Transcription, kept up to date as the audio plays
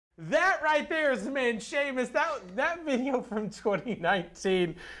That right there is the man, Sheamus. That video from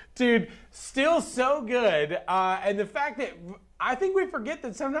 2019, dude, still so good. And the fact that I think we forget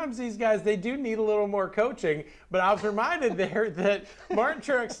that sometimes these guys, they do need a little more coaching. But I was reminded there that Martin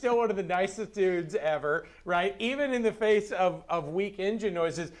Truex still one of the nicest dudes ever, right? Even in the face of weak engine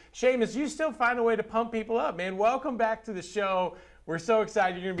noises. Sheamus, you still find a way to pump people up, man. Welcome back to the show. We're so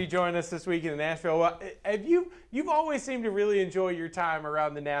excited you're going to be joining us this week in Nashville. You've always seemed to really enjoy your time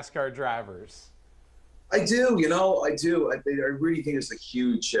around the NASCAR drivers. I do, I do. I really think it's a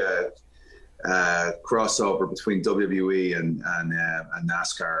huge crossover between WWE and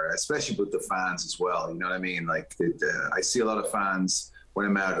NASCAR, especially with the fans as well. You know what I mean? Like, I see a lot of fans when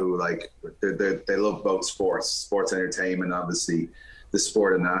I'm out who they love both sports entertainment, obviously the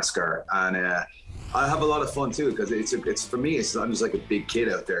sport of NASCAR, and I have a lot of fun too, because it's for me, I'm just like a big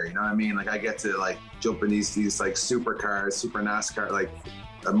kid out there. You know what I mean? Like, I get to like jump in these like supercars, super NASCAR, like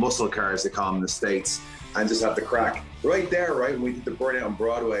muscle cars they call them in the States, and just have the crack right there. Right when we did the burnout on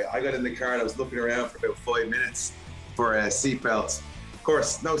Broadway, I got in the car and I was looking around for about 5 minutes for seatbelts. Of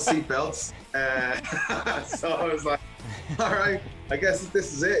course, no seatbelts. So I was like, all right, I guess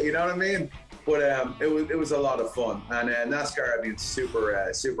this is it. You know what I mean? But it was a lot of fun, and NASCAR have been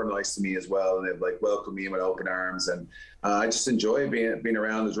super nice to me as well, and they've like welcomed me with open arms, and I just enjoy being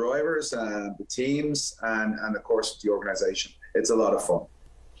around the drivers and the teams, and of course the organization. It's a lot of fun.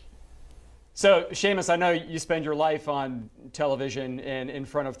 So, Sheamus, I know you spend your life on television and in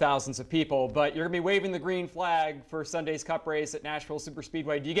front of thousands of people, but you're going to be waving the green flag for Sunday's Cup race at Nashville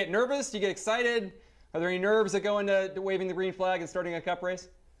Superspeedway. Do you get nervous? Do you get excited? Are there any nerves that go into waving the green flag and starting a Cup race?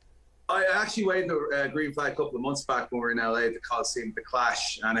 I actually waved the green flag a couple of months back when we were in LA at the Coliseum, the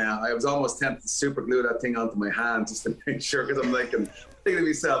Clash, and I was almost tempted to super glue that thing onto my hand just to make sure, because I'm thinking to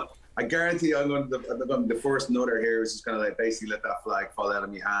myself, I guarantee I'm going to the first nutter here is just going to like basically let that flag fall out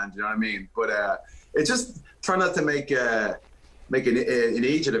of my hand. You know what I mean? But it's just try not to make an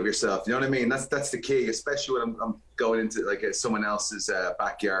idiot of yourself. You know what I mean? That's the key, especially when I'm going into like someone else's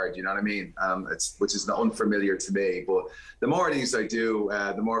backyard. You know what I mean? Which is unfamiliar to me. But the more of these I do,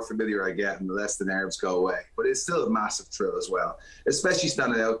 the more familiar I get, and the less the nerves go away. But it's still a massive thrill as well, especially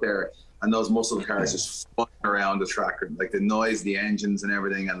standing out there and those muscle cars just spinning around the track, like the noise, the engines, and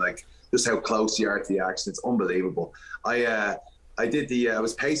everything, and like just how close you are to the action. It's unbelievable. I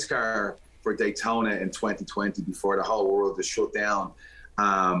was pace car for Daytona in 2020 before the whole world was shut down,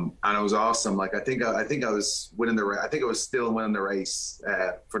 and it was awesome. Like I think I was winning the I think I was still winning the race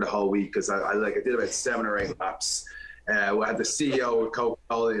for the whole week, because I did about 7 or 8 laps. We had the CEO of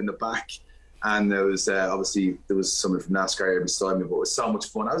Coca-Cola in the back, and there was obviously there was someone from NASCAR here beside me, but it was so much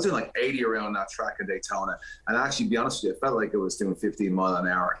fun. I was doing like 80 around that track in Daytona, and actually, to be honest with you, I felt like I was doing 15 mile an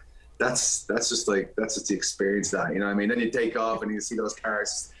hour. That's just the experience, that, you know what I mean? Then you take off and you see those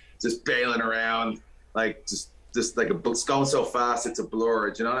cars just bailing around, like just like it's going so fast, it's a blur.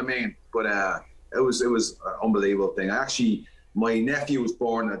 Do you know what I mean? But it was an unbelievable thing. My nephew was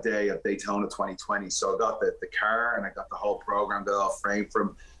born that day at Daytona 2020, so I got the car and I got the whole program, got it all framed for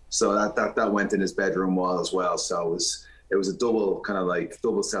him. So that went in his bedroom wall as well. So it was a double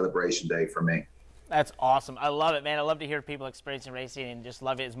celebration day for me. That's awesome. I love it, man. I love to hear people experiencing racing and just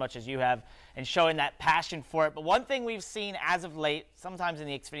love it as much as you have and showing that passion for it. But one thing we've seen as of late, sometimes in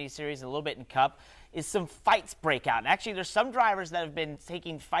the Xfinity Series and a little bit in Cup, is some fights break out. And actually, there's some drivers that have been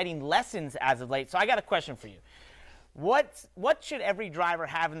taking fighting lessons as of late. So I got a question for you. What should every driver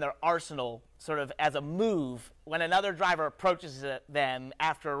have in their arsenal sort of as a move when another driver approaches them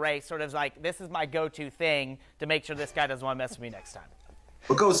after a race, sort of like, this is my go-to thing to make sure this guy doesn't want to mess with me next time?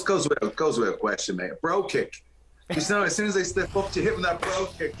 Well, goes without question, mate. A bro kick. You know, as soon as they step up, you hit them that bro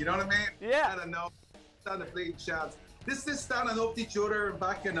kick. You know what I mean? Yeah. I don't know. Stand the bleeding chance. This is standing up to each other and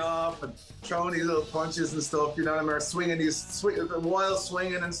backing off and throwing these little punches and stuff. You know what I mean? Or swinging wild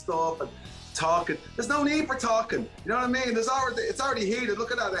swinging and stuff and talking. There's no need for talking. You know what I mean? It's already heated. Look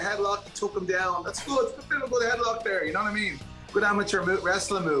at that. The headlock, he took him down. That's good. It's a bit of a good headlock there. You know what I mean? Good amateur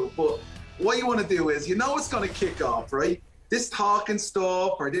wrestling move. But what you want to do is, it's going to kick off, right? This talking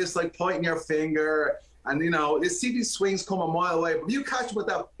stuff or this like pointing your finger, and you see these swings come a mile away. But if you catch them with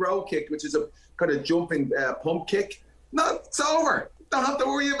that bro kick, which is a kind of jumping pump kick, no, it's over. Don't have to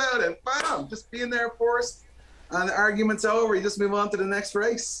worry about it. Bam, just being there first, and the argument's over. You just move on to the next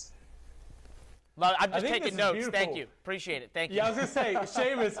race. Well, I'm just taking notes. Thank you. Appreciate it. Thank you. Yeah, I was going to say,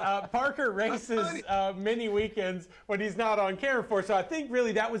 Sheamus, Parker races many weekends when he's not on camera for. So I think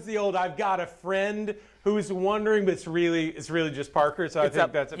really that was the old I've got a friend who's wondering, but it's really just Parker. So I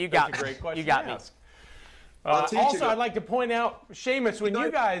think that's a great question. You got me. Also, I'd like to point out, Sheamus, when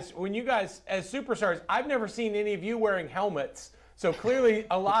you guys as superstars, I've never seen any of you wearing helmets. So clearly,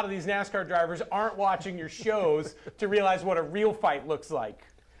 a lot of these NASCAR drivers aren't watching your shows to realize what a real fight looks like.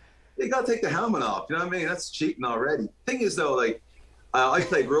 You got to take the helmet off. You know what I mean? That's cheating already. Thing is, though, like, I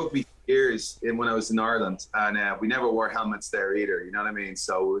played rugby for years when I was in Ireland, and we never wore helmets there either. You know what I mean?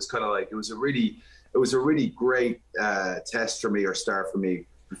 So it was kind of like it was a really great test for me, or start for me,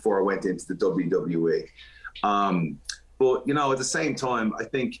 before I went into the WWE. But you know, at the same time, I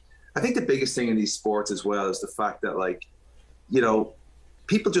think the biggest thing in these sports as well is the fact that, like, you know,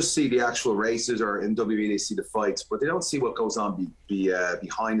 people just see the actual races, or in WWE they see the fights, but they don't see what goes on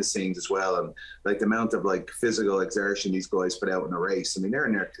behind the scenes as well, and like the amount of like physical exertion these guys put out in a race. I mean, they're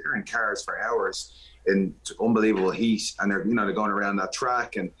in cars for hours in unbelievable heat, and they're going around that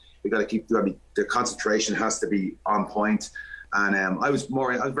track, and they got to keep. I mean, their concentration has to be on point. And I was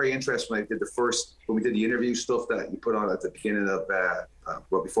very interested when we did the interview stuff that you put on at the beginning of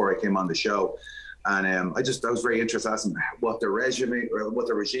before I came on the show. And I was very interested in what their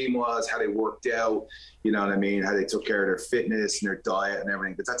regime was, how they worked out, you know what I mean, how they took care of their fitness and their diet and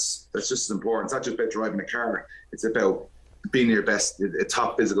everything. But that's just as important. It's not just about driving a car. It's about being in your best,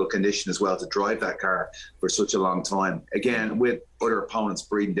 top physical condition as well, to drive that car for such a long time. Again, with other opponents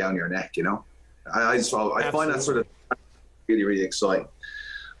breathing down your neck, you know. I find that sort of really, really exciting.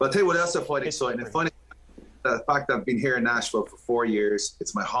 But I'll tell you what else I find exciting. I find the fact that I've been here in Nashville for 4 years.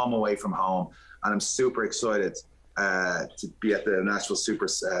 It's my home away from home. And I'm super excited to be at the Nashville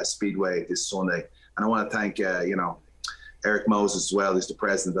Superspeedway this Sunday. And I want to thank, Eric Moses as well, who's the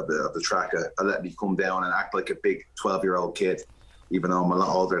president of the track, let me come down and act like a big 12-year-old kid, even though I'm a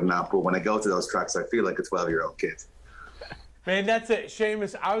lot older than that. But when I go to those tracks, I feel like a 12-year-old kid. Man, that's it.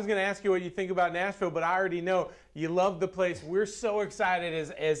 Sheamus, I was going to ask you what you think about Nashville, but I already know you love the place. We're so excited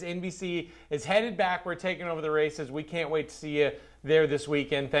as NBC is headed back. We're taking over the races. We can't wait to see you there this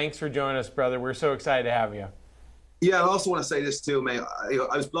weekend. Thanks for joining us, brother. We're so excited to have you. Yeah, I also want to say this too, man.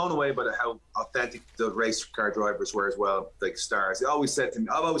 I was blown away by how authentic the race car drivers were as well, like stars. They always said to me,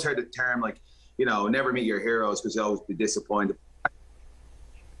 I've always heard the term, like, never meet your heroes because you'll always be disappointed.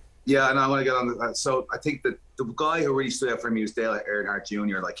 Yeah, and I want to get on that. So I think that the guy who really stood out for me was Dale Earnhardt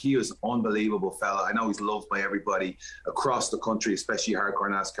Jr. Like, he was an unbelievable fella. I know he's loved by everybody across the country, especially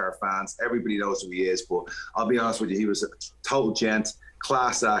hardcore NASCAR fans. Everybody knows who he is, but I'll be honest with you, he was a total gent,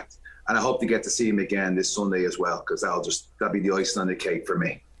 class act, and I hope to get to see him again this Sunday as well, because that'll be the icing on the cake for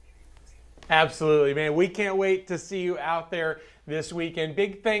me. Absolutely, man. We can't wait to see you out there this weekend.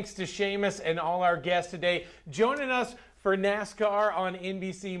 Big thanks to Sheamus and all our guests today joining us for NASCAR on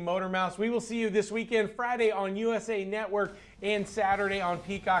NBC Motormouths. We will see you this weekend, Friday on USA Network and Saturday on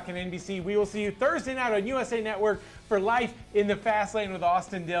Peacock and NBC. We will see you Thursday night on USA Network for Life in the Fast Lane with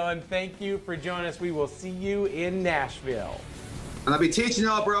Austin Dillon. Thank you for joining us. We will see you in Nashville. And I'll be teaching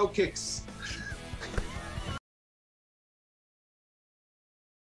y'all bro kicks.